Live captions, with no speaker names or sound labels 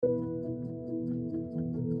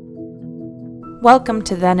Welcome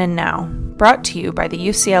to Then and Now, brought to you by the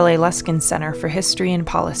UCLA Luskin Center for History and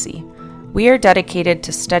Policy. We are dedicated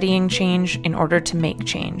to studying change in order to make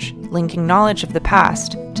change, linking knowledge of the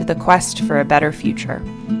past to the quest for a better future.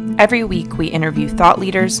 Every week, we interview thought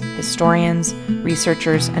leaders, historians,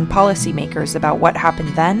 researchers, and policymakers about what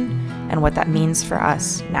happened then and what that means for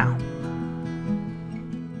us now.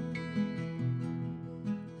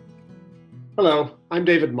 Hello, I'm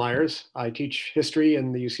David Myers. I teach history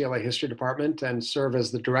in the UCLA History Department and serve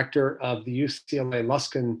as the director of the UCLA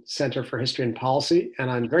Luskin Center for History and Policy.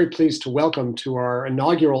 And I'm very pleased to welcome to our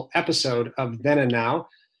inaugural episode of Then and Now,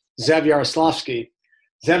 Zev Yaroslavsky.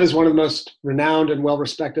 Zev is one of the most renowned and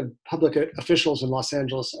well-respected public officials in Los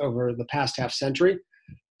Angeles over the past half century.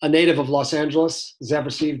 A native of Los Angeles, Zev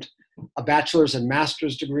received a bachelor's and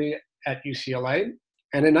master's degree at UCLA.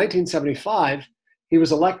 And in 1975, he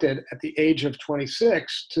was elected at the age of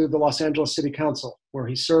 26 to the Los Angeles City Council, where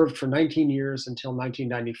he served for 19 years until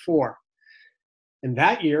 1994. In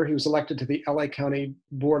that year, he was elected to the LA County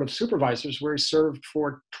Board of Supervisors, where he served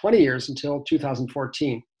for 20 years until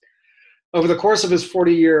 2014. Over the course of his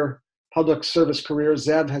 40-year public service career,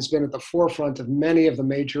 Zev has been at the forefront of many of the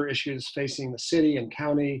major issues facing the city and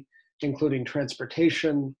county, including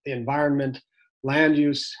transportation, the environment, land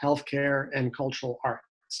use, healthcare, and cultural arts.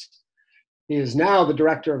 He is now the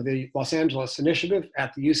director of the Los Angeles Initiative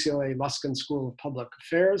at the UCLA Luskin School of Public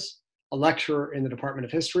Affairs, a lecturer in the Department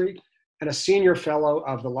of History, and a senior fellow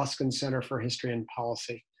of the Luskin Center for History and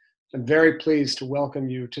Policy. I'm very pleased to welcome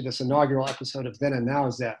you to this inaugural episode of Then and Now,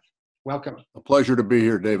 Zev. Welcome. A pleasure to be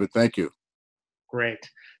here, David. Thank you. Great.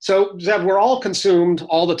 So, Zev, we're all consumed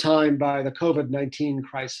all the time by the COVID-19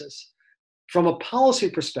 crisis. From a policy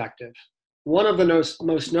perspective, one of the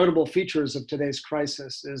most notable features of today's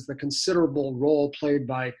crisis is the considerable role played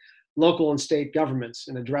by local and state governments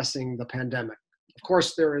in addressing the pandemic. Of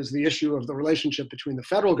course, there is the issue of the relationship between the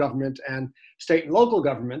federal government and state and local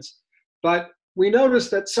governments, but we notice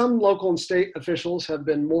that some local and state officials have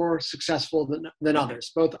been more successful than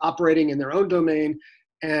others, both operating in their own domain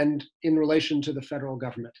and in relation to the federal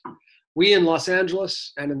government. We in Los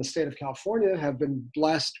Angeles and in the state of California have been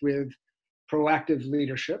blessed with proactive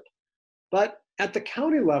leadership. But at the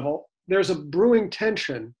county level, there's a brewing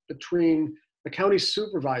tension between the county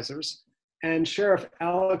supervisors and Sheriff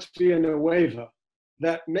Alex Villanueva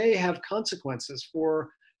that may have consequences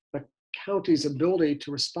for the county's ability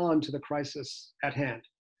to respond to the crisis at hand.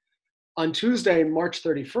 On Tuesday, March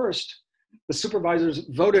 31st, the supervisors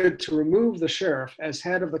voted to remove the sheriff as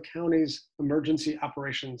head of the county's Emergency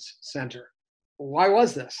Operations Center. Why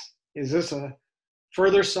was this? Is this a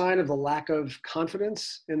further sign of the lack of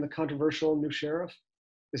confidence in the controversial new sheriff?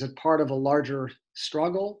 Is it part of a larger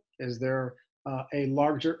struggle? Is there a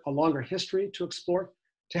longer history to explore?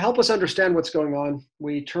 To help us understand what's going on,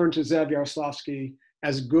 we turn to Zev Yaroslavsky,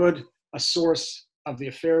 as good a source of the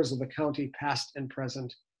affairs of the county, past and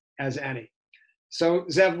present, as any. So,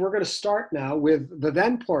 Zev, we're going to start now with the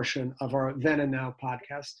then portion of our Then and Now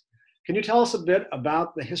podcast. Can you tell us a bit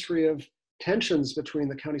about the history of tensions between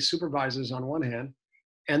the county supervisors on one hand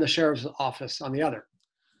and the sheriff's office on the other?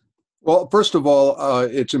 Well, first of all,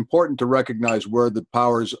 it's important to recognize where the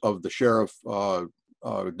powers of the sheriff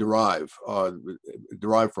derive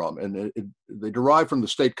from, and they derive from the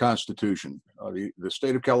state constitution. The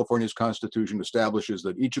state of California's constitution establishes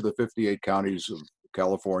that each of the 58 counties of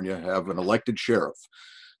California have an elected sheriff,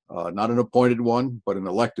 not an appointed one, but an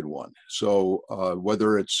elected one. So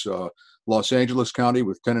whether it's Los Angeles County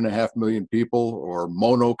with 10.5 million people, or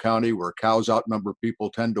Mono County where cows outnumber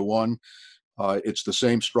people 10 to 1, it's the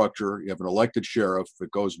same structure. You have an elected sheriff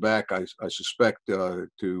that goes back, I suspect,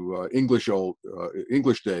 to English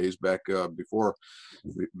days, back before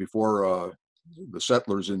the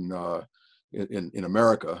settlers in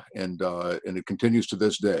America, and it continues to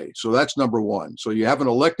this day. So that's number one. So you have an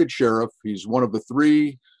elected sheriff. He's one of the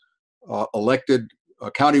three elected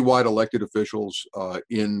countywide elected officials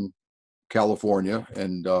in California,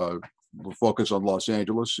 and we'll focus on Los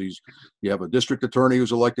Angeles. You have a district attorney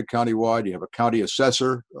who's elected countywide. You have a county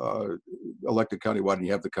assessor elected countywide, and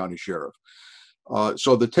you have the county sheriff.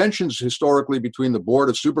 So the tensions historically between the Board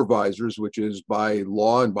of Supervisors, which is by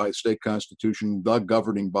law and by state constitution the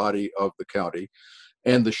governing body of the county,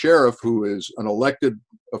 and the sheriff, who is an elected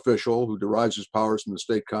official who derives his powers from the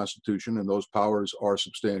state constitution, and those powers are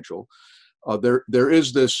substantial. There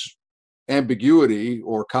is this ambiguity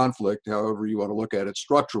or conflict, however you want to look at it,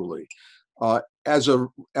 structurally. As a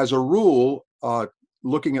rule,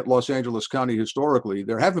 looking at Los Angeles County historically,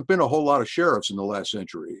 there haven't been a whole lot of sheriffs in the last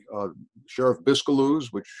century. Sheriff Biscaluz,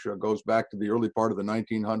 which goes back to the early part of the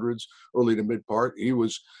 1900s, early to mid part, he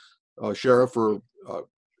was sheriff for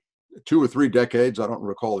 2 or 3 decades. I don't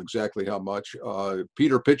recall exactly how much.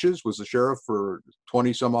 Peter Pitches was the sheriff for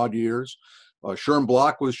 20 some odd years. Sherm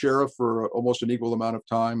Block was sheriff for almost an equal amount of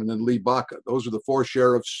time, and then Lee Baca. Those are the 4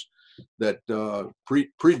 sheriffs that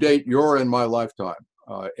predate your and my lifetime.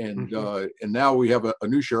 And now we have a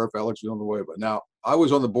new sheriff, Alex Villanueva. Now, I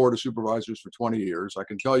was on the Board of Supervisors for 20 years. I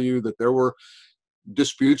can tell you that there were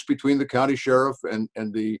disputes between the county sheriff and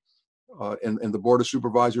the Board of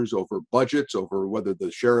Supervisors over budgets, over whether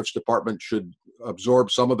the sheriff's department should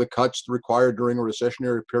absorb some of the cuts required during a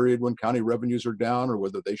recessionary period when county revenues are down, or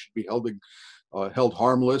whether they should be held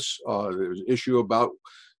harmless. There's an issue about,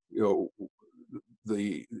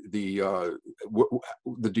 the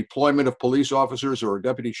deployment of police officers or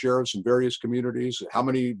deputy sheriffs in various communities. How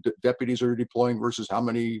many deputies are you deploying versus how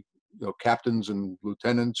many captains and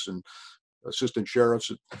lieutenants and assistant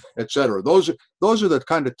sheriffs, et cetera. Those are the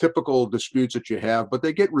kind of typical disputes that you have, but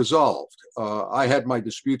they get resolved. I had my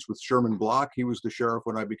disputes with Sherman Block. He was the sheriff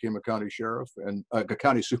when I became a county sheriff and a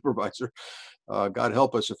county supervisor. God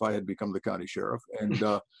help us if I had become the county sheriff. And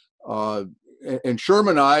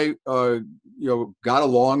Sherman and I, got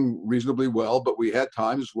along reasonably well, but we had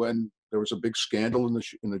times when there was a big scandal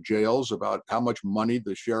in the jails about how much money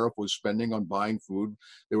the sheriff was spending on buying food.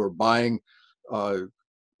 They were buying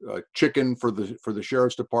chicken for the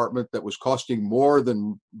sheriff's department that was costing more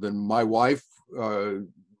than my wife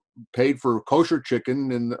paid for kosher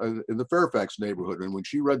chicken in the Fairfax neighborhood. And when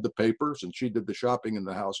she read the papers and she did the shopping in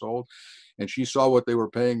the household, and she saw what they were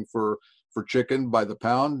paying for chicken by the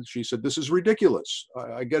pound, she said, "This is ridiculous.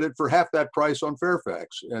 I get it for half that price on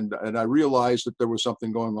Fairfax." And I realized that there was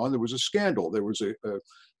something going on. There was a scandal. There was I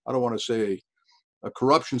don't want to say a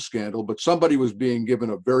corruption scandal, but somebody was being given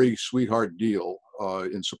a very sweetheart deal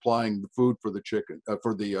in supplying the food for the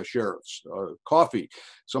sheriffs. Coffee,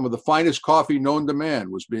 some of the finest coffee known to man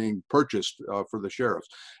was being purchased for the sheriffs.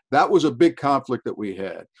 That was a big conflict that we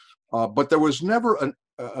had, but there was never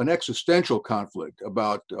an existential conflict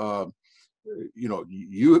about, do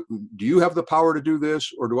you have the power to do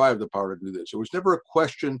this, or do I have the power to do this? It was never a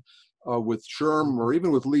question with Sherm or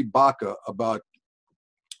even with Lee Baca about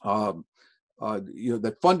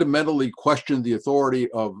that fundamentally questioned the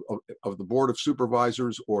authority of the Board of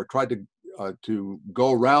Supervisors, or tried to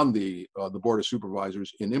go around the Board of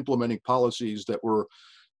Supervisors in implementing policies that were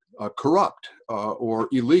corrupt or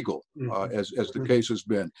illegal, as the case has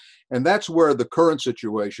been. And that's where the current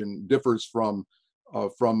situation differs from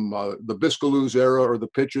the Biscaloos era, or the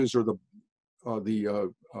Pitches, or the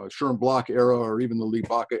Sherm Block era, or even the Lee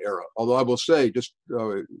Baca era. Although I will say, just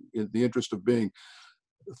in the interest of being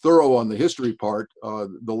thorough on the history part,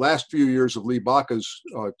 the last few years of Lee Baca's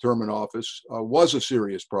term in office was a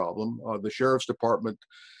serious problem. The sheriff's department,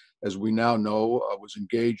 as we now know, was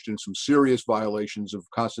engaged in some serious violations of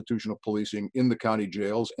constitutional policing in the county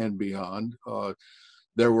jails and beyond.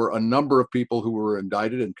 There were a number of people who were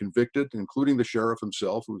indicted and convicted, including the sheriff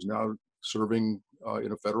himself, who is now serving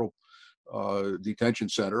in a federal detention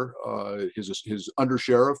center, his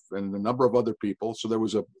undersheriff, and a number of other people. So that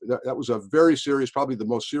was a very serious, probably the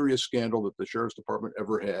most serious scandal that the sheriff's department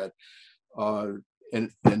ever had.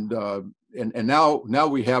 And now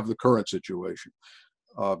we have the current situation.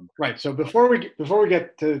 Right. So before we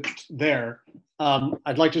get to there,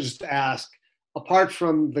 I'd like to just ask, apart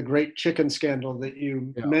from the great chicken scandal that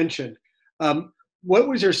you mentioned, what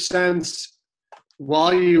was your sense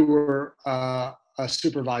while you were a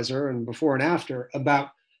supervisor and before and after about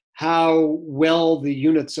how well the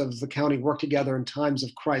units of the county work together in times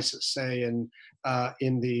of crisis, say in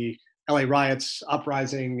the LA riots,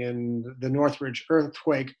 uprising, and the Northridge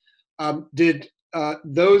earthquake? Did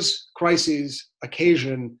those crises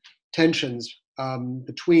occasion tensions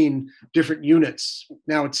between different units?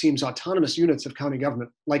 Now it seems autonomous units of county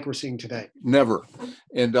government, like we're seeing today. Never.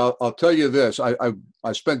 And I'll tell you this: I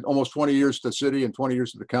spent almost 20 years at the city and 20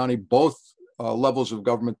 years at the county. Both levels of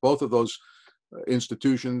government, both of those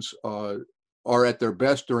institutions are at their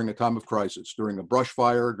best during a time of crisis, during a brush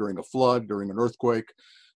fire, during a flood, during an earthquake.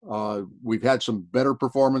 We've had some better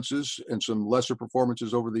performances and some lesser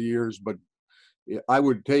performances over the years, but I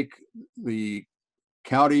would take the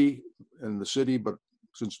county and the city, but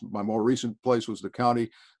since my more recent place was the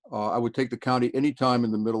county, I would take the county anytime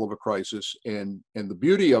in the middle of a crisis. And the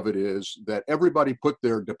beauty of it is that everybody put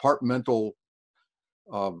their departmental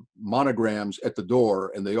monograms at the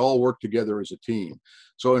door, and they all work together as a team.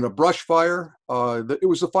 So in a brush fire, it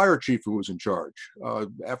was the fire chief who was in charge.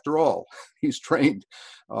 After all, he's trained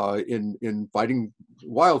in fighting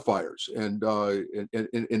wildfires. And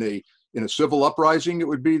in in a civil uprising, it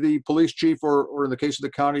would be the police chief, or in the case of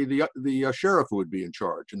the county, the sheriff who would be in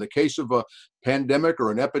charge. In the case of a pandemic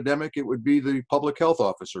or an epidemic, it would be the public health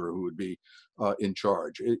officer who would be in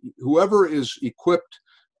charge. Whoever is equipped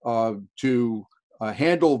to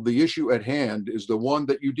handle the issue at hand is the one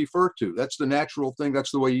that you defer to. That's the natural thing.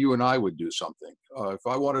 That's the way you and I would do something. If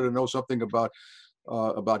I wanted to know something about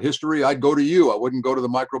history, I'd go to you. I wouldn't go to the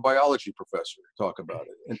microbiology professor to talk about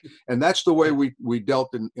it. And that's the way we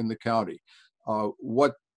dealt in the county.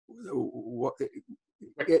 What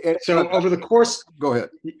So over the course, go ahead.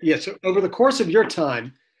 Yes, so over the course of your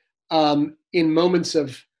time, in moments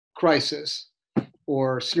of crisis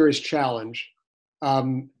or serious challenge,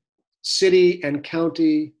 city and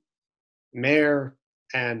county mayor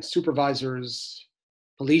and supervisors,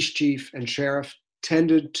 police chief and sheriff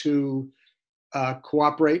tended to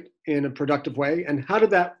cooperate in a productive way. And how did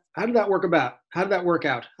that work about? How did that work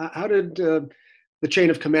out? How did the chain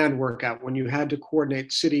of command work out when you had to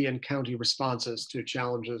coordinate city and county responses to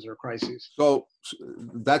challenges or crises? So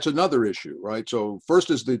that's another issue, right? So first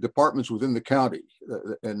is the departments within the county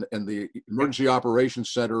and the Emergency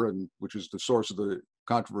Operations Center, and which is the source of the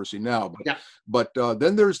controversy now. But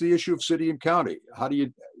then there's the issue of city and county. How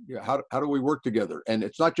do we work together? And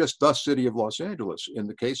it's not just the city of Los Angeles. In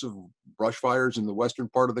the case of brush fires in the western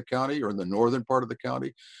part of the county or in the northern part of the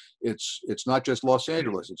county, it's not just Los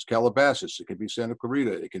Angeles. It's Calabasas. It can be Santa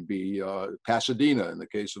Clarita. It can be Pasadena in the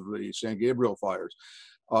case of the San Gabriel fires.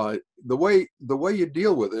 The way you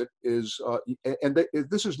deal with it is,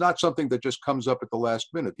 this is not something that just comes up at the last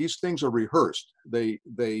minute. These things are rehearsed. They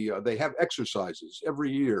have exercises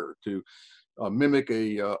every year to mimic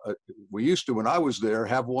we used to, when I was there,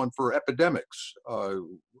 have one for epidemics.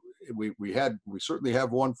 We certainly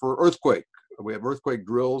have one for earthquake. We have earthquake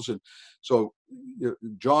drills. And so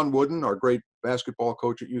John Wooden, our great basketball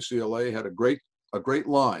coach at UCLA, had a great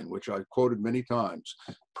line, which I quoted many times: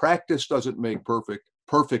 practice doesn't make perfect.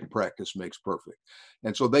 Perfect practice makes perfect.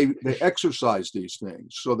 And so they exercise these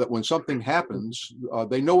things so that when something happens,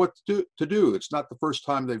 they know what to do. It's not the first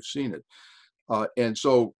time they've seen it.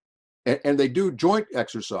 And they do joint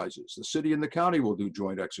exercises. The city and the county will do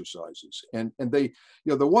joint exercises. And they,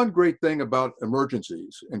 the one great thing about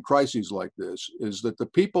emergencies and crises like this is that the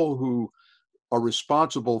people who are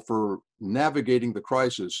responsible for navigating the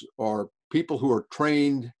crisis are people who are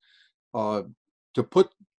trained to put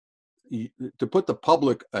the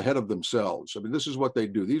public ahead of themselves. I mean, this is what they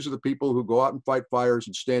do. These are the people who go out and fight fires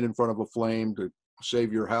and stand in front of a flame to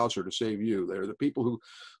save your house or to save you. They're the people who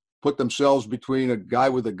put themselves between a guy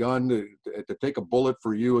with a gun to take a bullet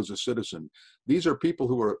for you as a citizen. These are people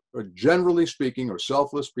who are generally speaking, are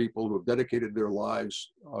selfless people who have dedicated their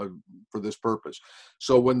lives for this purpose.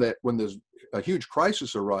 So when there's a huge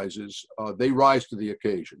crisis arises, they rise to the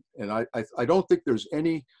occasion. And I don't think there's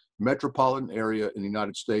any metropolitan area in the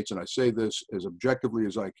United States, and I say this as objectively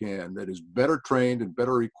as I can, that is better trained and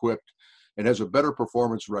better equipped and has a better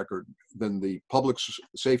performance record than the public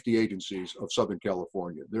safety agencies of Southern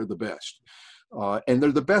California. They're the best. And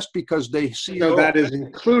they're the best because they see. So that is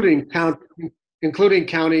including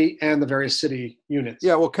county and the various city units.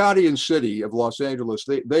 Yeah, well, county and city of Los Angeles,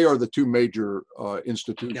 they are the two major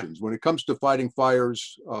institutions. Yeah. When it comes to fighting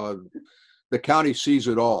fires, the county sees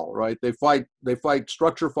it all, right? They fight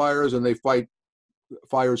structure fires, and they fight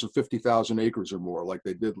fires of 50,000 acres or more, like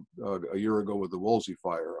they did a year ago with the Woolsey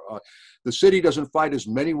fire. The city doesn't fight as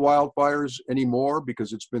many wildfires anymore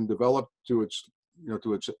because it's been developed to its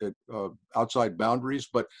outside boundaries,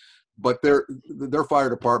 but their fire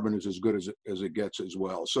department is as good as it gets as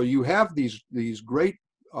well. So you have these great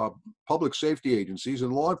public safety agencies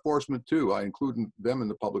and law enforcement too. I include them in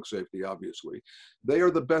the public safety, obviously. They are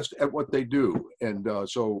the best at what they do. And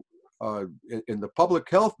so in the public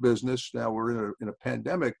health business, now we're in a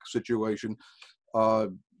pandemic situation,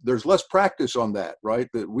 there's less practice on that, right?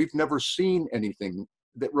 That we've never seen anything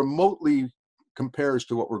that remotely compares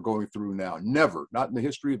to what we're going through now. Never, not in the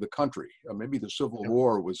history of the country. Maybe the Civil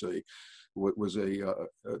War was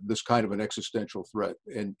this kind of an existential threat.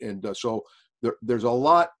 And so there's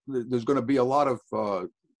going to be a lot of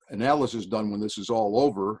analysis done when this is all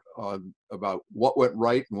over about what went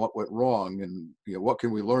right and what went wrong, and what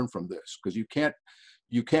can we learn from this, because you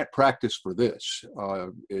can't practice for this.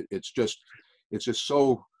 It's just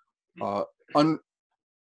so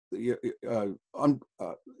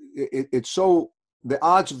it's so, the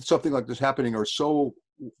odds of something like this happening are so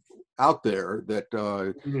out there that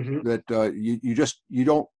you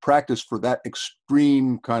don't practice for that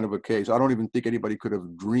extreme kind of a case. I don't even think anybody could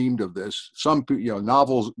have dreamed of this. Some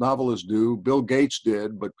novelists do. Bill Gates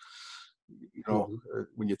did, but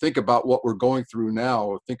When you think about what we're going through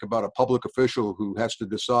now, think about a public official who has to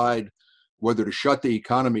decide whether to shut the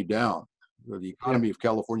economy down, or the economy of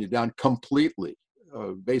California down completely,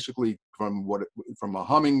 basically from a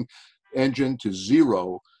humming engine to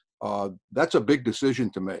zero. That's a big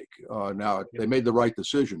decision to make. Now, they made the right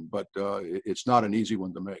decision, but it's not an easy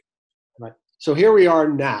one to make. Right. So here we are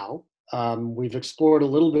now. We've explored a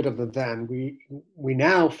little bit of the then. We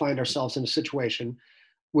now find ourselves in a situation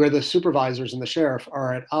where the supervisors and the sheriff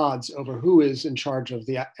are at odds over who is in charge of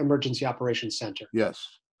the Emergency Operations Center. Yes.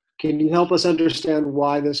 Can you help us understand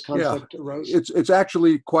why this conflict arose? It's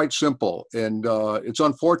actually quite simple, and it's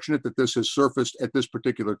unfortunate that this has surfaced at this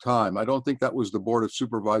particular time. I don't think that was the Board of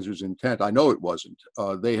Supervisors' intent. I know it wasn't.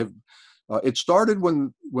 It started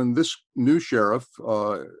when this new sheriff,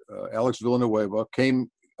 Alex Villanueva, came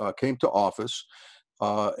to office.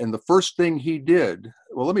 And the first thing he did,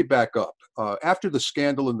 well, let me back up. After the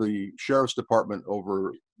scandal in the sheriff's department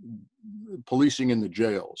over policing in the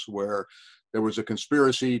jails, where there was a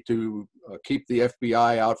conspiracy to keep the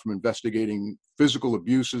FBI out from investigating physical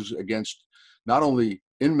abuses against not only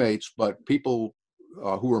inmates, but people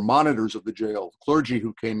who were monitors of the jail, clergy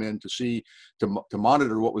who came in to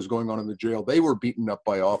monitor what was going on in the jail. They were beaten up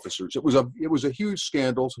by officers. It was a huge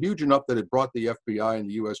scandal, huge enough that it brought the FBI and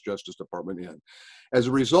the U.S. Justice Department in. As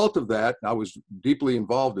a result of that, I was deeply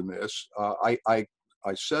involved in this. I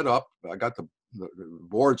set up, I got the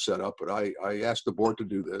board set up, but I asked the board to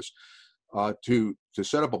do this, to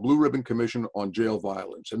set up a Blue Ribbon Commission on jail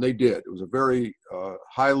violence, and they did. It was a very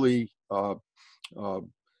highly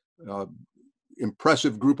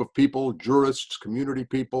impressive group of people, jurists, community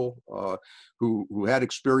people who had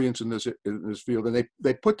experience in this field, and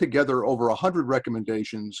they put together over 100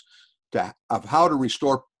 recommendations of how to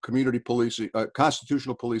restore community policing,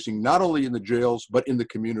 constitutional policing, not only in the jails but in the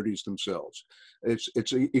communities themselves. It's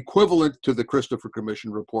equivalent to the Christopher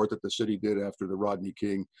Commission report that the city did after the Rodney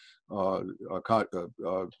King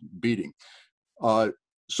beating.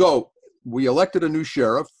 So we elected a new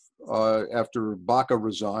sheriff after Baca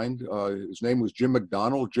resigned. His name was Jim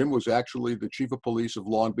McDonald. Jim was actually the chief of police of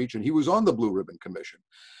Long Beach, and he was on the Blue Ribbon Commission.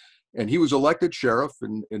 And he was elected sheriff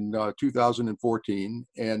in 2014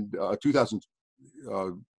 and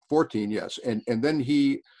 2014, yes. And then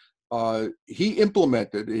he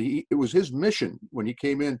implemented. It was his mission when he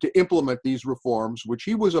came in to implement these reforms, which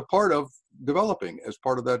he was a part of developing as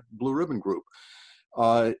part of that Blue Ribbon group.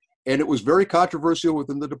 And it was very controversial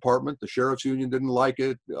within the department. The sheriff's union didn't like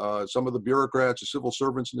it. Some of the bureaucrats, the civil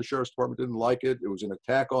servants in the sheriff's department didn't like it. It was an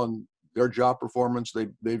attack on their job performance.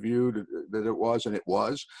 They viewed that it was, and it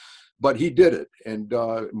was. But he did it, and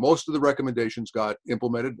most of the recommendations got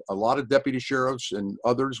implemented. A lot of deputy sheriffs and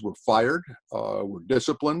others were fired, were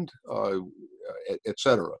disciplined, et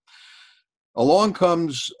cetera. Along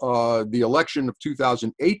comes the election of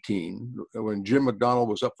 2018, when Jim McDonald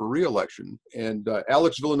was up for re-election, and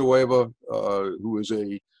Alex Villanueva, who is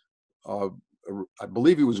I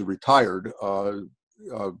believe he was a retired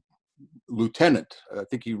lieutenant. I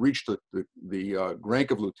think he reached the rank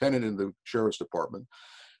of lieutenant in the sheriff's department.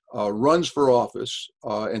 Runs for office,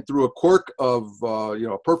 and through a quirk of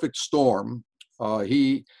a perfect storm,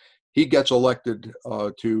 he gets elected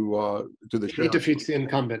to the sheriff. He defeats the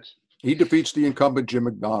incumbent. He defeats the incumbent, Jim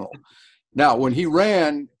McDonald. Now, when he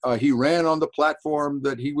ran on the platform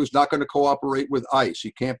that he was not going to cooperate with ICE.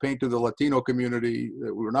 He campaigned to the Latino community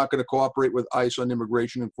that we were not going to cooperate with ICE on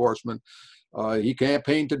immigration enforcement. He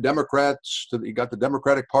campaigned to Democrats. He got the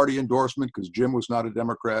Democratic Party endorsement because Jim was not a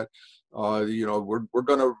Democrat. We're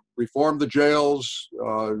going to reform the jails.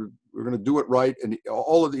 We're going to do it right, and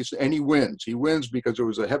all of these. And he wins. He wins because there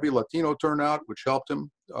was a heavy Latino turnout, which helped him.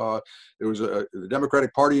 There was the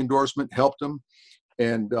Democratic Party endorsement helped him,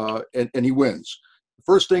 and he wins. The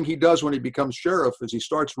first thing he does when he becomes sheriff is he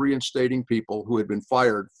starts reinstating people who had been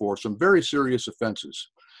fired for some very serious offenses.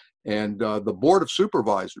 And the Board of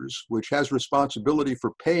Supervisors, which has responsibility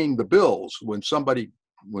for paying the bills when some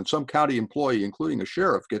county employee, including a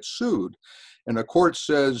sheriff, gets sued, and the court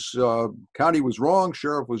says county was wrong,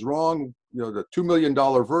 sheriff was wrong, the $2 million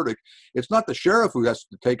verdict, it's not the sheriff who has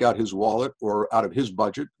to take out his wallet or out of his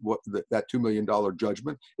budget that $2 million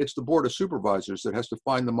judgment. It's the Board of Supervisors that has to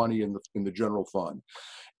find the money in the general fund.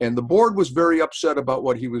 And the board was very upset about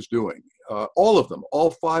what he was doing. All of them,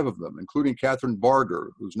 all 5 of them, including Catherine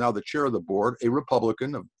Barger, who's now the chair of the board, a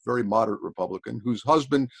Republican, a very moderate Republican, whose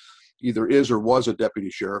husband either is or was a deputy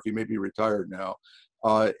sheriff. He may be retired now.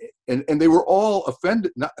 And they were all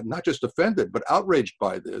offended, not just offended, but outraged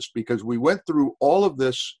by this, because we went through all of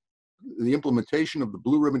this, the implementation of the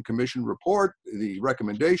Blue Ribbon Commission report, the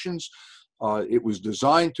recommendations, It was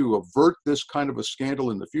designed to avert this kind of a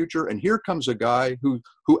scandal in the future. And here comes a guy who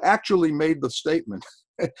actually made the statement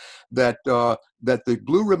that that the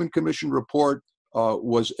Blue Ribbon Commission report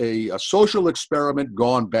was a social experiment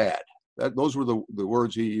gone bad. Those were the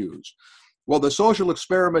words he used. Well, the social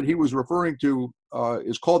experiment he was referring to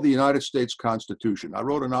is called the United States Constitution. I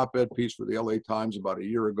wrote an op-ed piece for the LA Times about a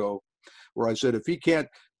year ago, where I said if he can't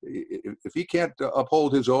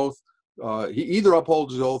uphold his oath, he either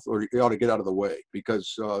upholds his oath or he ought to get out of the way,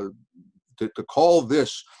 because to call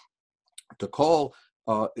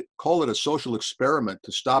it a social experiment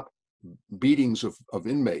to stop beatings of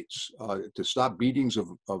inmates, to stop beatings of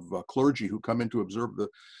clergy who come in to observe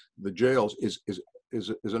the jails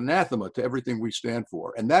is anathema to everything we stand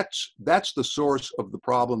for. And that's the source of the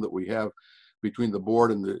problem that we have between the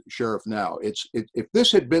board and the sheriff now. If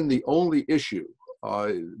this had been the only issue,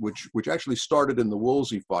 which actually started in the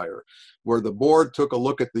Woolsey fire, where the board took a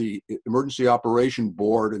look at the emergency operation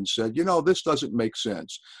board and said, this doesn't make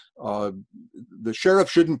sense. The sheriff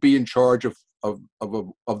shouldn't be in charge of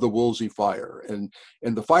the Woolsey fire, and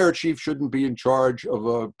the fire chief shouldn't be in charge of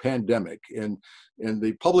a pandemic, and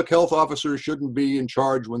the public health officer shouldn't be in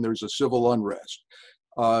charge when there's a civil unrest.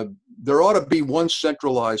 There ought to be one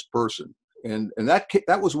centralized person, and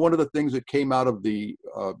that was one of the things that came out of the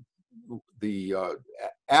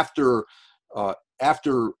after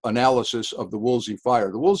analysis of the Woolsey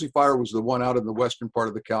fire. The Woolsey fire was the one out in the western part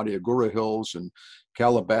of the county, Agoura Hills and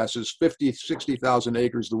Calabasas, 60,000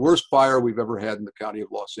 acres, the worst fire we've ever had in the county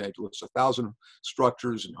of Los Angeles. 1,000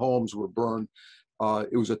 structures and homes were burned.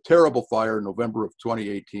 It was a terrible fire in November of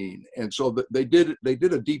 2018. And so they did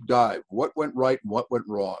a deep dive. What went right and what went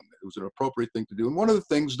wrong? It was an appropriate thing to do. And one of the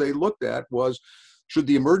things they looked at was, should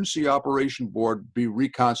the Emergency Operation Board be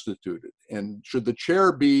reconstituted? And should the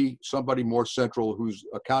chair be somebody more central who's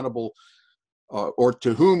accountable, or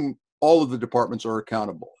to whom all of the departments are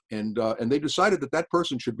accountable? And they decided that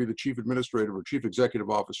person should be the chief administrative or chief executive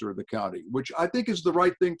officer of the county, which I think is the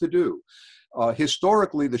right thing to do.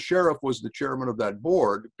 Historically, the sheriff was the chairman of that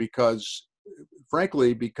board because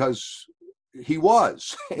he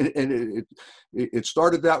was, and it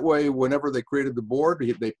started that way whenever they created the board.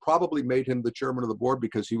 They probably made him the chairman of the board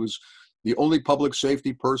because he was the only public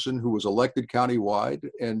safety person who was elected countywide,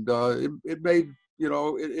 and it made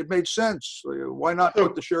sense. Why not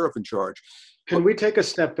put the sheriff in charge? Can we take a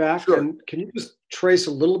step back? Sure. And can you just trace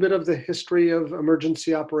a little bit of the history of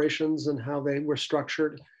emergency operations and how they were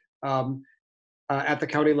structured at the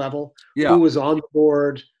county level? Yeah. Who was on the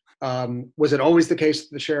board? Was it always the case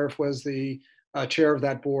that the sheriff was the chair of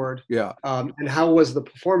that board? Yeah. And how was the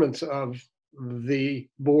performance of the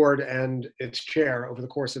board and its chair over the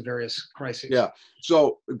course of various crises? Yeah.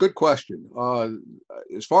 So, good question.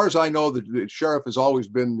 As far as I know, the sheriff has always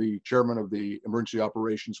been the chairman of the Emergency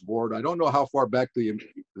Operations Board. I don't know how far back the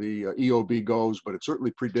EOB goes, but it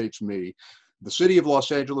certainly predates me. The city of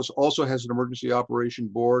Los Angeles also has an Emergency Operation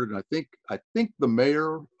Board, and I think the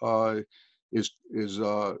mayor is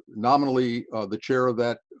nominally the chair of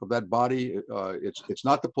that body. It's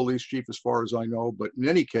not the police chief as far as I know, but in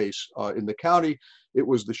any case, in the county, it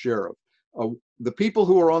was the sheriff. The people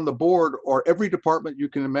who are on the board, or every department you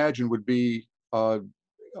can imagine, would be have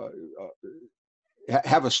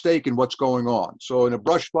a stake in what's going on. So in a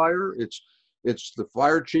brush fire, it's the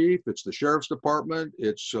fire chief, it's the sheriff's department,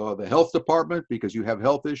 it's the health department, because you have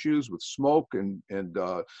health issues with smoke and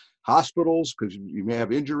hospitals, because you may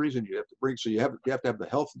have injuries and you have to you have to have the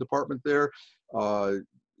health department there.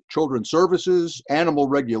 Children's services, animal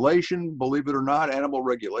regulation. Believe it or not, animal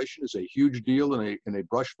regulation is a huge deal in a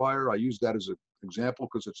brush fire. I use that as an example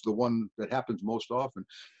because it's the one that happens most often.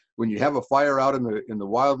 When you have a fire out in the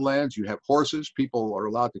wildlands, you have horses. People are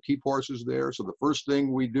allowed to keep horses there. So the first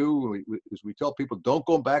thing we do is we tell people, don't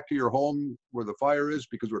go back to your home where the fire is,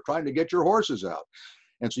 because we're trying to get your horses out.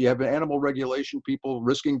 And so you have animal regulation, people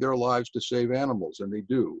risking their lives to save animals, and they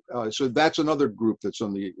do. So that's another group that's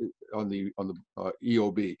on the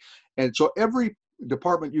EOB. And so every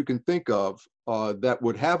department you can think of that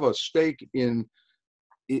would have a stake in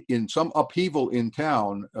some upheaval in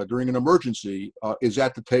town during an emergency is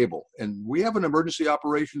at the table. And we have an emergency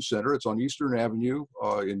operations center. It's on Eastern Avenue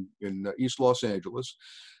in East Los Angeles.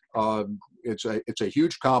 It's a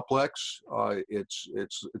huge complex. It's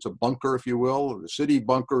a bunker, if you will. The city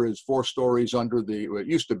bunker is 4 stories under it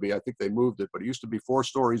used to be, I think they moved it, but it used to be 4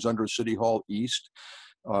 stories under City Hall East.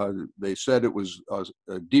 They said it was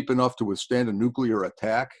deep enough to withstand a nuclear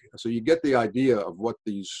attack. So you get the idea of what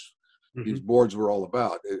these boards were all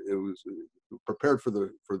about. It was prepared for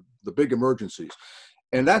the big emergencies.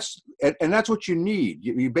 And that's what you need.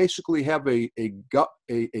 You basically have a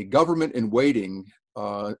government in waiting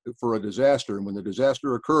for a disaster. And when the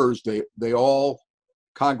disaster occurs, they all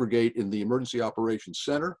congregate in the Emergency Operations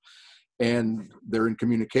Center, and they're in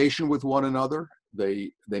communication with one another.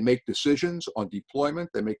 They make decisions on deployment.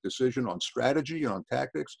 They make decision on strategy and on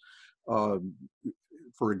tactics.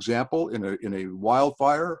 For example, in a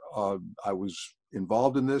wildfire, I was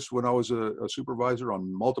involved in this when I was a supervisor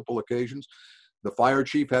on multiple occasions. The fire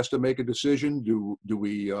chief has to make a decision. Do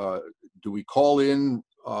we call in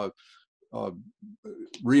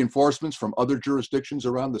reinforcements from other jurisdictions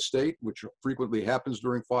around the state, which frequently happens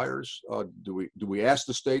during fires? Do we ask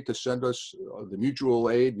the state to send us the mutual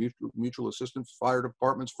aid, mutual assistance fire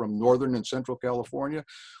departments from Northern and Central California,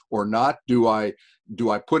 or not? Do I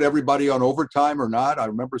put everybody on overtime or not? I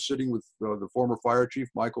remember sitting with the former fire chief,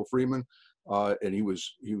 Michael Freeman, and he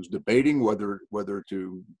was debating whether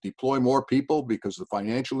to deploy more people because the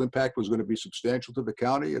financial impact was going to be substantial to the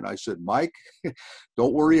county. And I said, Mike,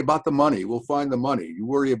 don't worry about the money. We'll find the money. You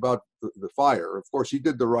worry about the fire. Of course, he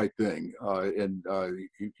did the right thing, and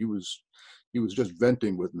he was just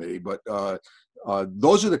venting with me. But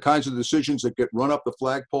those are the kinds of decisions that get run up the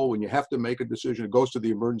flagpole when you have to make a decision. It goes to the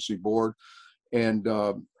emergency board. And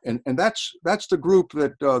that's the group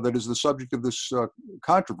that is the subject of this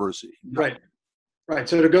controversy. Right.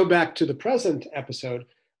 So to go back to the present episode,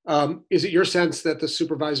 is it your sense that the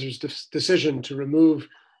supervisor's decision to remove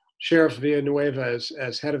Sheriff Villanueva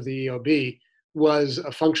as head of the EOB was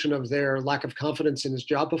a function of their lack of confidence in his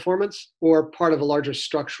job performance, or part of a larger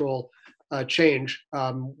structural change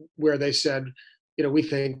where they said, we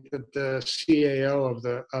think that the CAO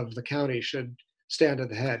of the county should stand at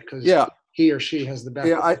the head because he or she has the best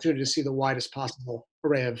opportunity to see the widest possible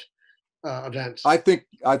array of events? I think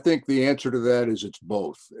the answer to that is it's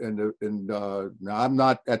both. And now I'm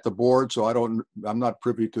not at the board, so I'm not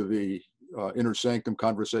privy to the inner sanctum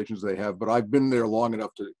conversations they have, but I've been there long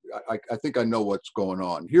enough I think I know what's going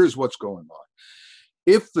on. Here's what's going on.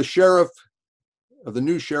 If the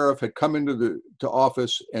new sheriff had come into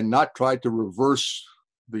office and not tried to reverse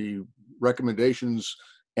the recommendations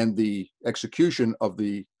and the execution of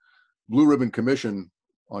the Blue Ribbon Commission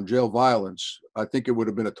on jail violence, I think it would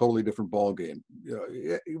have been a totally different ballgame.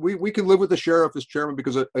 We can live with the sheriff as chairman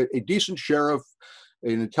because a decent sheriff,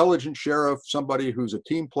 an intelligent sheriff, somebody who's a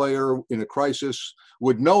team player in a crisis,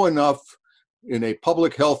 would know enough in a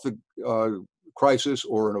public health crisis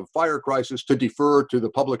or in a fire crisis to defer to the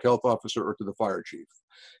public health officer or to the fire chief.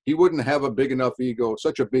 He wouldn't have a big enough ego,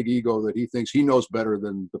 such a big ego that he thinks he knows better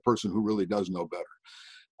than the person who really does know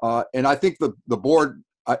better. And I think the board,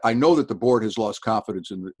 I know that the board has lost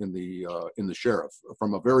confidence in the sheriff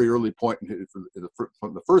from a very early point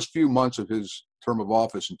from the first few months of his term of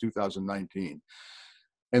office in 2019.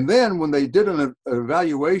 And then when they did an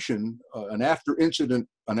evaluation, an after-incident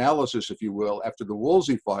analysis, if you will, after the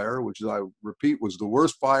Woolsey fire, which I repeat was the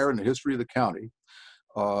worst fire in the history of the county,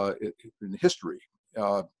 in history.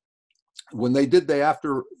 When they did the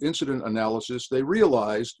after-incident analysis, they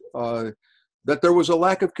realized that there was a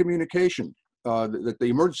lack of communication. That the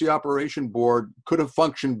Emergency Operation Board could have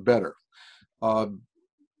functioned better.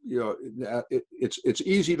 It's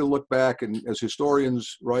easy to look back, and as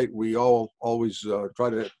historians, right, we all always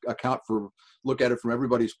try to look at it from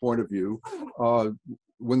everybody's point of view.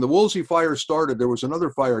 When the Woolsey fire started, there was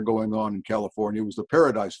another fire going on in California. It was the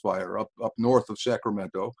Paradise Fire up north of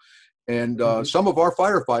Sacramento, and some of our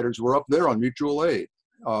firefighters were up there on mutual aid.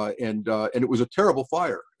 And it was a terrible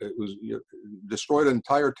fire. It was destroyed an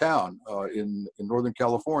entire town in Northern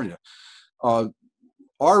California.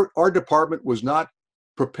 Our department was not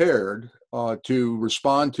prepared to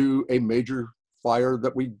respond to a major fire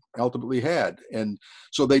that we ultimately had, and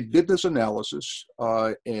so they did this analysis.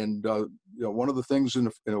 One of the things in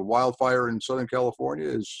a wildfire in Southern California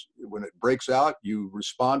is when it breaks out, you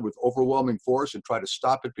respond with overwhelming force and try to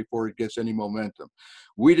stop it before it gets any momentum.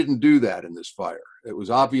 We didn't do that in this fire. It was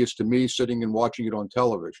obvious to me sitting and watching it on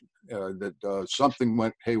television that something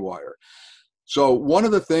went haywire. So one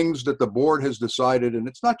of the things that the board has decided, and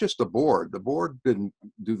it's not just the board didn't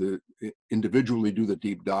individually do the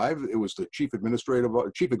deep dive. It was the chief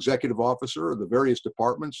executive officer of the various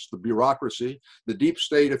departments, the bureaucracy, the deep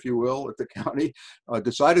state, if you will, at the county,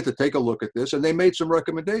 decided to take a look at this, and they made some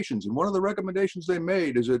recommendations. And one of the recommendations they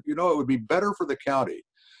made is that, it would be better for the county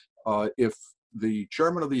if the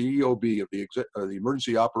chairman of the EOB, of the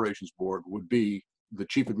Emergency Operations Board, would be the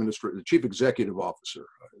chief executive officer.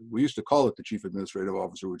 We used to call it the chief administrative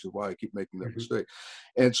officer, which is why I keep making that mistake.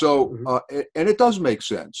 And so, and it does make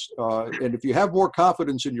sense. And if you have more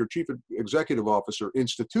confidence in your chief executive officer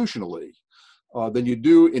institutionally than you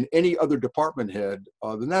do in any other department head,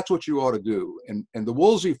 then that's what you ought to do. And the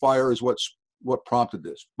Woolsey fire is what what prompted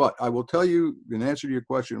this. But I will tell you, in answer to your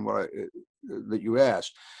question, that you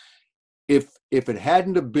asked, if it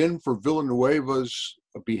hadn't have been for Villanueva's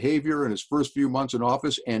behavior in his first few months in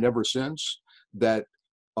office and ever since that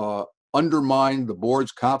undermined the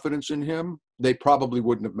board's confidence in him, they probably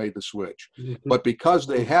wouldn't have made the switch. Mm-hmm. But because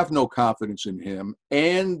they have no confidence in him,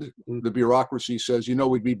 and the bureaucracy says,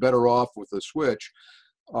 we'd be better off with a switch,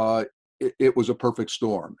 it was a perfect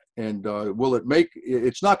storm. And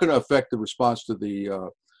it's not going to affect the response to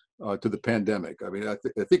the pandemic. I mean, I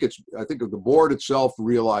think the board itself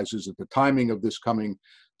realizes that the timing of this coming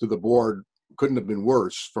to the board couldn't have been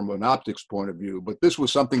worse from an optics point of view. But this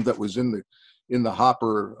was something that was in the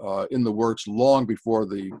hopper, in the works long before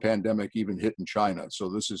the pandemic even hit in China. So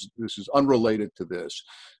this is unrelated to this.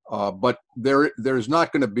 But there's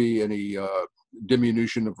not going to be any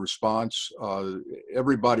diminution of response.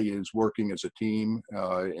 Everybody is working as a team,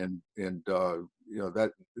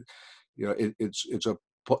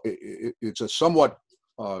 it's a somewhat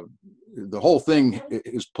the whole thing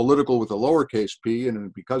is political with a lowercase p,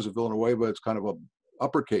 and because of Villanueva, it's kind of a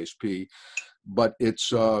uppercase P. But it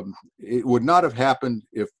would not have happened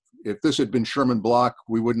if this had been Sherman Block.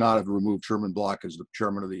 We would not have removed Sherman Block as the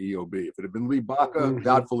chairman of the EOB. If it had been Lee Baca,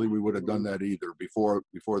 doubtfully we would have done that either before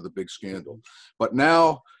the big scandal. But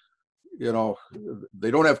now, they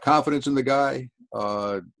don't have confidence in the guy,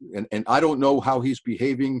 and I don't know how he's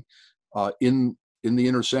behaving in the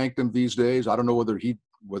inner sanctum these days. I don't know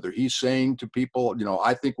whether he's saying to people,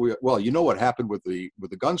 I think what happened with the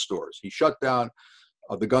gun stores. He shut down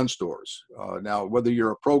the gun stores. Now, whether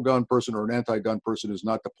you're a pro-gun person or an anti-gun person is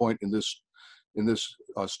not the point in this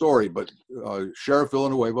story. But Sheriff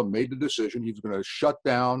Villanueva made the decision he was going to shut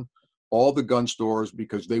down all the gun stores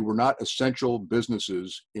because they were not essential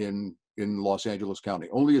businesses in Los Angeles County.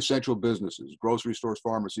 Only essential businesses, grocery stores,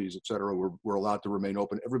 pharmacies, et cetera, were allowed to remain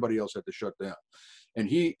open. Everybody else had to shut down. And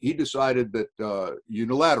he decided that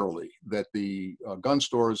unilaterally that the gun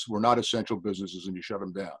stores were not essential businesses and you shut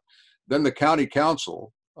them down. Then the county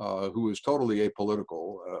council, who is totally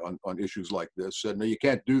apolitical on issues like this, said, no, you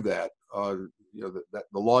can't do that. That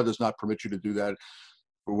the law does not permit you to do that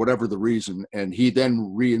for whatever the reason. And he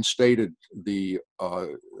then reinstated he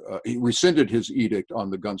rescinded his edict on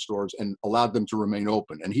the gun stores and allowed them to remain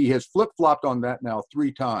open. And he has flip-flopped on that now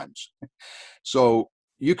 3 times. So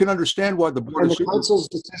you can understand why the board. And the council's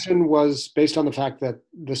decision was based on the fact that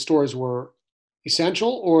the stores were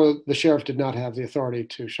essential, or the sheriff did not have the authority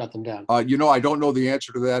to shut them down? I don't know the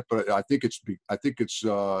answer to that, but I think it's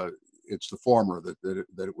the former, that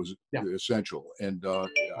it was essential. And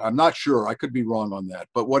I'm not sure. I could be wrong on that.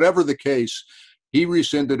 But whatever the case, he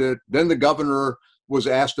rescinded it. Then the governor was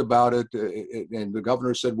asked about it, and the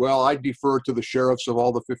governor said, well, I defer to the sheriffs of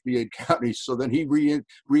all the 58 counties. So then he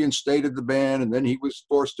reinstated the ban, and then he was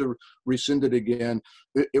forced to rescind it again.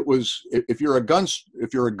 It was, if you're a gun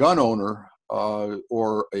owner,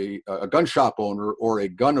 or a gun shop owner or a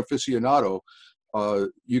gun aficionado,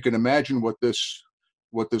 you can imagine what this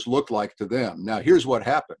looked like to them. Now, here's what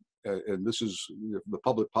happened, and this is the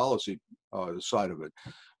public policy side of it.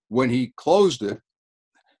 When he closed the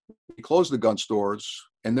gun stores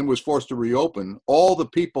and then was forced to reopen, all the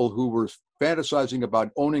people who were fantasizing about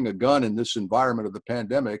owning a gun in this environment of the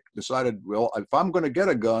pandemic decided, well, if I'm going to get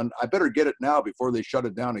a gun, I better get it now before they shut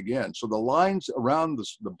it down again. So the lines around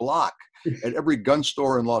the block at every gun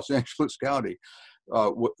store in Los Angeles County,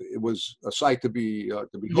 it was a sight to behold.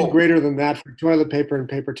 Even greater than that for toilet paper and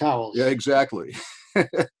paper towels. Yeah, exactly.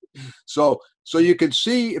 So you can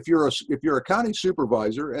see if you're a county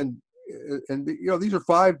supervisor, and these are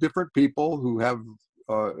 5 different people who have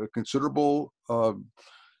a considerable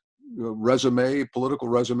political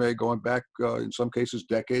resume going back in some cases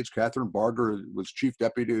decades. Catherine Barger was chief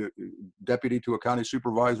deputy to a county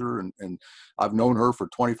supervisor, and I've known her for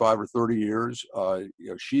 25 or 30 years.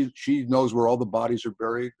 She knows where all the bodies are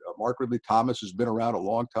buried. Mark Ridley Thomas has been around a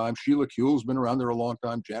long time. Sheila Kuehl's been around there a long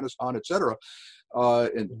time. Janice Hahn, et cetera.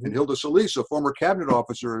 And Hilda Solis, a former cabinet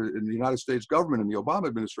officer in the United States government in the Obama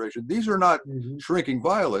administration. These are not shrinking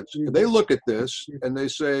violets. They look at this and they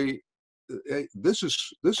say, hey, this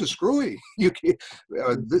is screwy.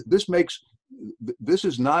 This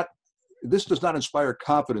does not inspire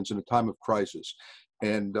confidence in a time of crisis.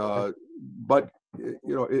 And but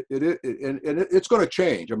it's going to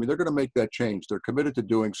change. I mean, they're going to make that change. They're committed to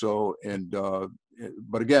doing so. And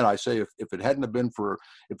but again, I say if it had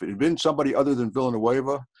been somebody other than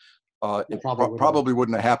Villanueva, it probably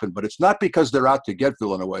wouldn't have happened. But it's not because they're out to get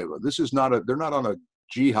Villanueva. They're not on a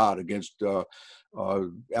jihad against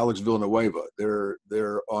Alex Villanueva.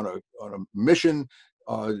 They're on a mission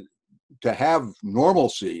to have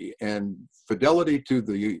normalcy and fidelity to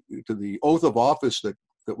the oath of office that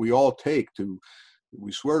we all take,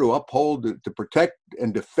 we swear to uphold, to protect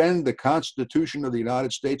and defend the Constitution of the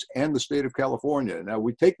United States and the state of California. Now,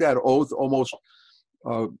 we take that oath almost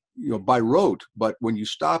by rote, but when you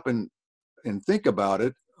stop and think about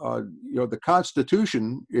it, the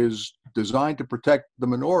Constitution is designed to protect the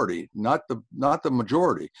minority, not the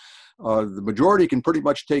majority. The majority can pretty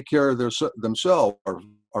much take care of themselves,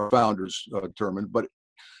 our founders determined, but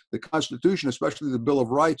the Constitution, especially the Bill of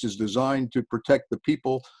Rights, is designed to protect the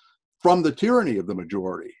people from the tyranny of the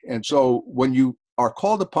majority. And so when you are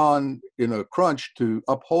called upon in a crunch to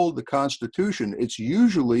uphold the Constitution, it's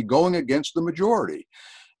usually going against the majority.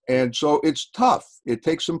 And so it's tough. It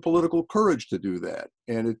takes some political courage to do that.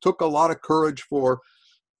 And it took a lot of courage for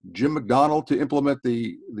Jim McDonnell to implement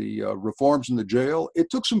the reforms in the jail. It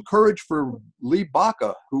took some courage for Lee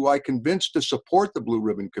Baca, who I convinced to support the Blue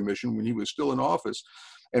Ribbon Commission when he was still in office,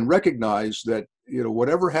 and recognize that,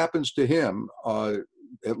 whatever happens to him,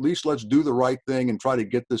 at least let's do the right thing and try to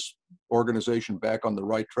get this organization back on the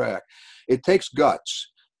right track. It takes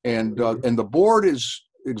guts, and the board is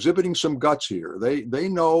exhibiting some guts here. They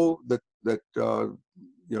know that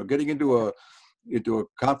getting into a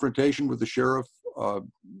confrontation with the sheriff,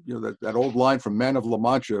 that old line from Man of La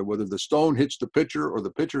Mancha, whether the stone hits the pitcher or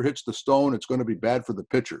the pitcher hits the stone, it's going to be bad for the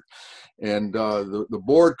pitcher. And the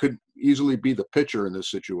board could easily be the pitcher in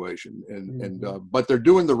this situation. But they're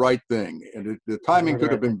doing the right thing. And the timing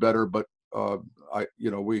could have been better, but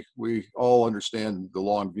we all understand the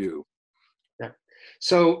long view.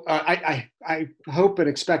 So I hope and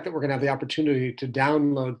expect that we're going to have the opportunity to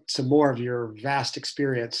download some more of your vast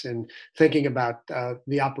experience in thinking about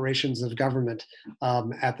the operations of government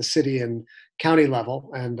at the city and county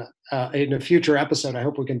level. And in a future episode, I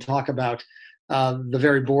hope we can talk about the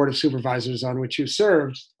very board of supervisors on which you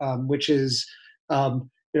served, which is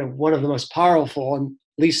one of the most powerful and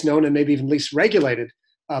least known and maybe even least regulated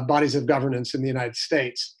bodies of governance in the United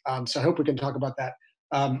States. So I hope we can talk about that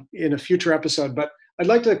in a future episode. But I'd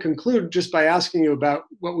like to conclude just by asking you about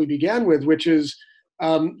what we began with, which is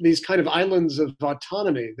these kind of islands of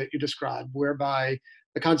autonomy that you described, whereby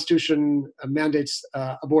the Constitution mandates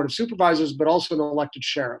a board of supervisors, but also an elected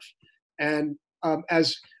sheriff. And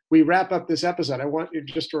as we wrap up this episode, I want you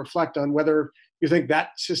just to reflect on whether you think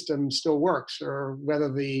that system still works, or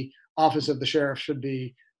whether the office of the sheriff should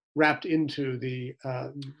be wrapped into the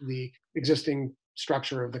existing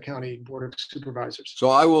structure of the county board of supervisors. So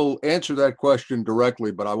I will answer that question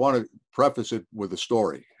directly, but I want to preface it with a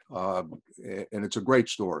story, and it's a great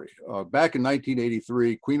story. Back in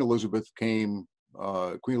 1983, Queen Elizabeth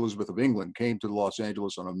of England came to Los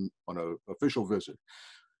Angeles on an official visit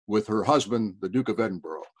with her husband, the Duke of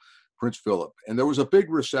Edinburgh, Prince Philip. And there was a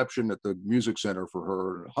big reception at the Music Center for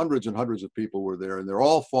her. Hundreds and hundreds of people were there, and they're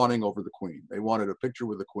all fawning over the Queen. They wanted a picture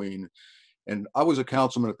with the Queen. And I was a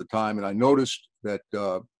councilman at the time, and I noticed that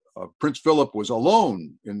Prince Philip was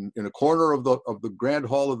alone in a corner of the grand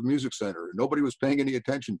hall of the Music Center. Nobody was paying any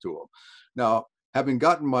attention to him. Now, having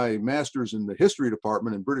gotten my master's in the history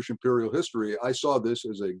department in British Imperial history, I saw this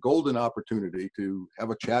as a golden opportunity to have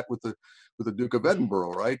a chat with the Duke of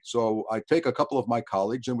Edinburgh, right? So I take a couple of my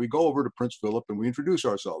colleagues and we go over to Prince Philip and we introduce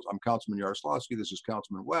ourselves. I'm Councilman Yaroslavsky, this is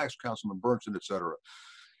Councilman Wax, Councilman Bernstein, etc.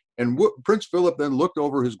 And Prince Philip then looked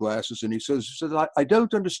over his glasses and he says, I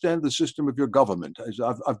don't understand the system of your government.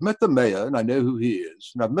 I've met the mayor and I know who he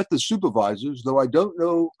is. And I've met the supervisors, though I don't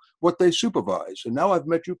know what they supervise. And now I've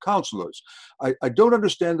met you councilors. I don't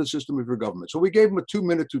understand the system of your government. So we gave him a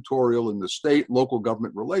 2-minute tutorial in the state local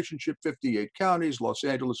government relationship, 58 counties. Los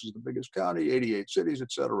Angeles is the biggest county, 88 cities,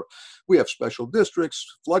 etc. We have special districts,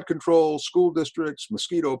 flood control, school districts,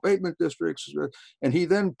 mosquito abatement districts. And he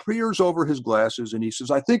then peers over his glasses and he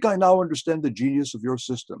says, I think I now understand the genius of your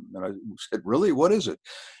system. And I said, really? What is it?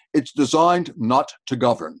 It's designed not to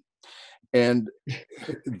govern. And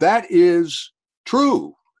that is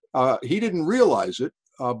true. He didn't realize it,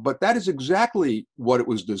 but that is exactly what it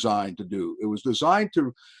was designed to do. It was designed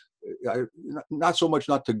to, not so much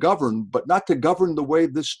not to govern, but not to govern the way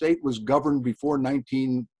this state was governed before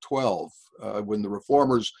 1912, when the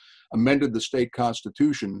reformers amended the state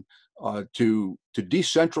constitution to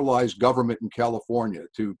decentralize government in California,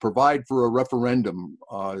 to provide for a referendum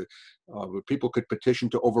where people could petition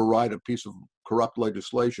to override a piece of corrupt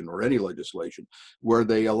legislation or any legislation, where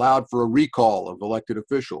they allowed for a recall of elected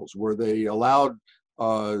officials, where they allowed,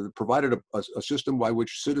 provided a system by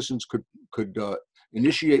which citizens could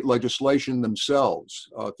initiate legislation themselves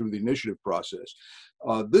through the initiative process.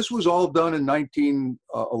 This was all done in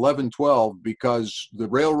 1911-12 because the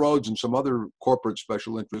railroads and some other corporate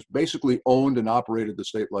special interests basically owned and operated the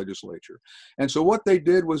state legislature. And so what they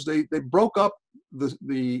did was they broke up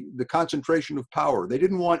the concentration of power. They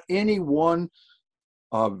didn't want any one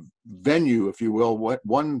venue, if you will,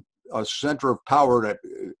 one center of power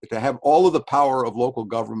to have all of the power of local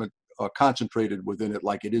government concentrated within it,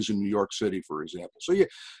 like it is in New York City, for example. So you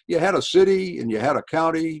had a city and you had a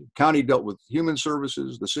county. County dealt with human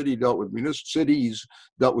services. The city dealt with cities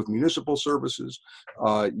dealt with municipal services.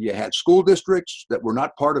 You had school districts that were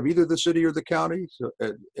not part of either the city or the county,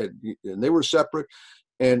 and they were separate.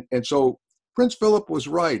 And so Prince Philip was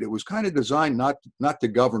right. It was kind of designed not to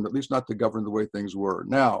govern, at least not to govern the way things were.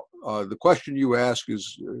 Now, the question you ask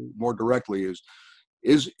is more directly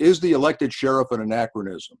is the elected sheriff an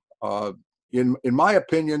anachronism? In my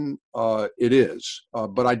opinion, it is.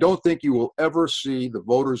 But I don't think you will ever see the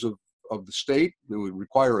voters of the state. It would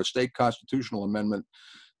require a state constitutional amendment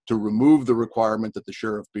to remove the requirement that the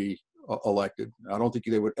sheriff be elected. I don't think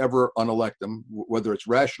they would ever unelect them, whether it's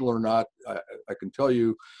rational or not. I can tell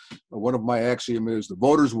you one of my axioms is the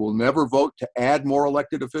voters will never vote to add more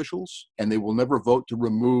elected officials, and they will never vote to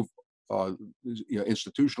remove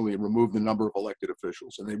institutionally remove the number of elected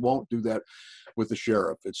officials, and they won't do that with the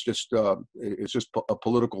sheriff. It's just a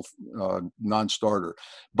political non-starter.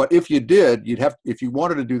 But if you did, if you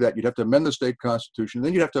wanted to do that, you'd have to amend the state constitution.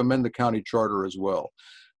 Then you'd have to amend the county charter as well.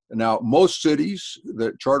 Now, most cities,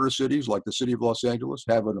 the charter cities like the city of Los Angeles,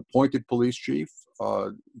 have an appointed police chief.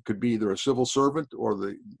 It could be either a civil servant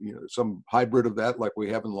or some hybrid of that, like we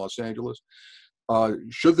have in Los Angeles.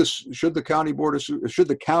 Should the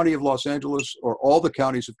county of Los Angeles or all the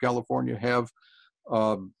counties of California have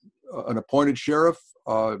an appointed sheriff?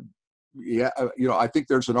 I think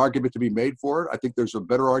there's an argument to be made for it. I think there's a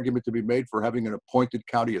better argument to be made for having an appointed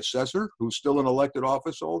county assessor who's still an elected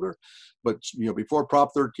office holder. But before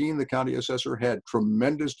Prop 13, the county assessor had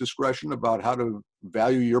tremendous discretion about how to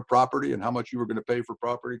value your property and how much you were going to pay for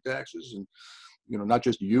property taxes, and not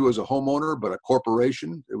just you as a homeowner, but a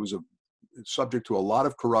corporation. It was subject to a lot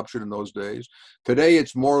of corruption in those days. Today,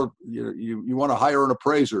 it's more you want to hire an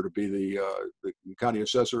appraiser to be the county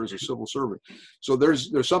assessor as a civil servant. So there's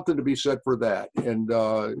something to be said for that. And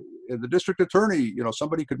the district attorney,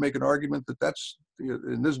 somebody could make an argument that's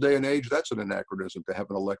in this day and age, that's an anachronism to have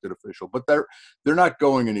an elected official. But they're not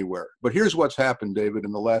going anywhere. But here's what's happened, David,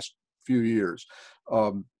 in the last few years.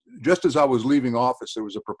 Just as I was leaving office, there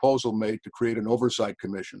was a proposal made to create an oversight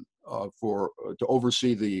commission to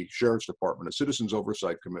oversee the sheriff's department, a citizens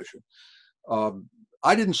oversight commission.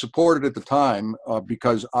 I didn't support it at the time not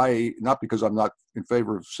because I'm not in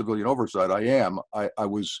favor of civilian oversight. I am. I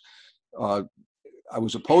was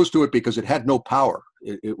opposed to it because it had no power.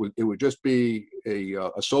 It would just be a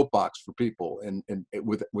soapbox for people, and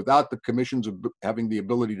without the commissions having the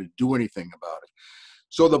ability to do anything about it.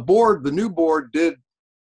 So the new board did.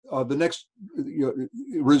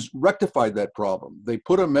 Rectified that problem. They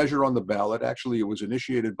put a measure on the ballot. Actually, it was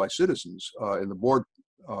initiated by citizens, and the board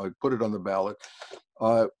put it on the ballot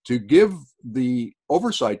to give the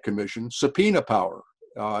Oversight Commission subpoena power,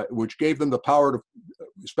 which gave them the power to,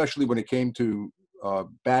 especially when it came to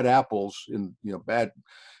bad apples,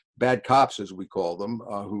 bad cops, as we call them,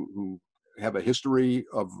 who have a history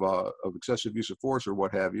of excessive use of force or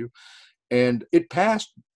what have you. And it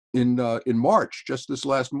passed. In March, just this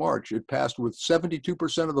last March, it passed with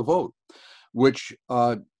 72% of the vote, which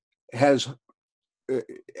has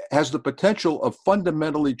the potential of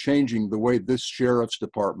fundamentally changing the way this sheriff's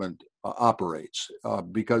department operates,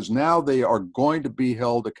 because now they are going to be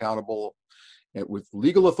held accountable with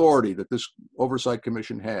legal authority that this oversight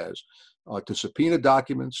commission has to subpoena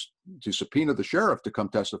documents, to subpoena the sheriff to come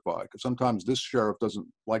testify, because sometimes this sheriff doesn't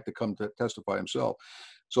like to come to testify himself.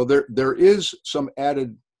 So there is some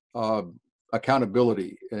added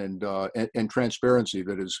accountability and transparency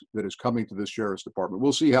that is coming to this sheriff's department.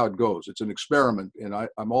 We'll see how it goes. It's an experiment, and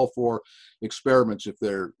I'm all for experiments if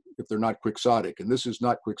they're not quixotic. And this is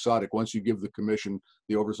not quixotic once you give the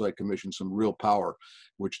oversight commission, some real power,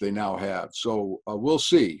 which they now have. So we'll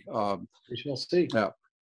see. We shall see. Yeah.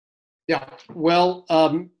 Yeah. Well,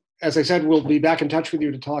 as I said, we'll be back in touch with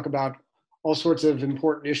you to talk about all sorts of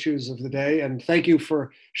important issues of the day. And thank you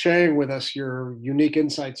for sharing with us your unique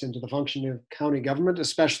insights into the functioning of county government,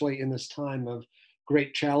 especially in this time of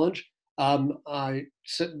great challenge. I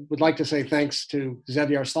would like to say thanks to Zev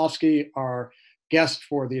Yaroslavsky, our guest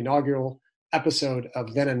for the inaugural episode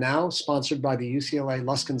of Then and Now, sponsored by the UCLA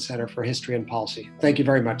Luskin Center for History and Policy. Thank you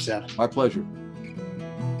very much, Zev. My pleasure.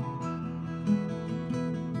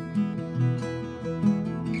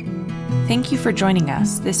 Thank you for joining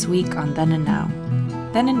us this week on Then and Now.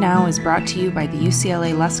 Then and Now is brought to you by the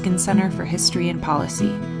UCLA Luskin Center for History and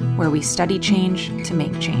Policy, where we study change to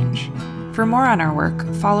make change. For more on our work,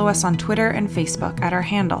 follow us on Twitter and Facebook at our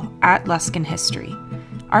handle, @LuskinHistory.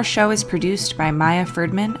 Our show is produced by Maya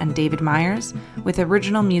Ferdman and David Myers, with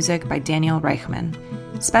original music by Daniel Reichman.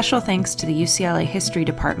 Special thanks to the UCLA History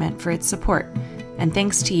Department for its support, and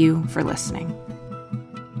thanks to you for listening.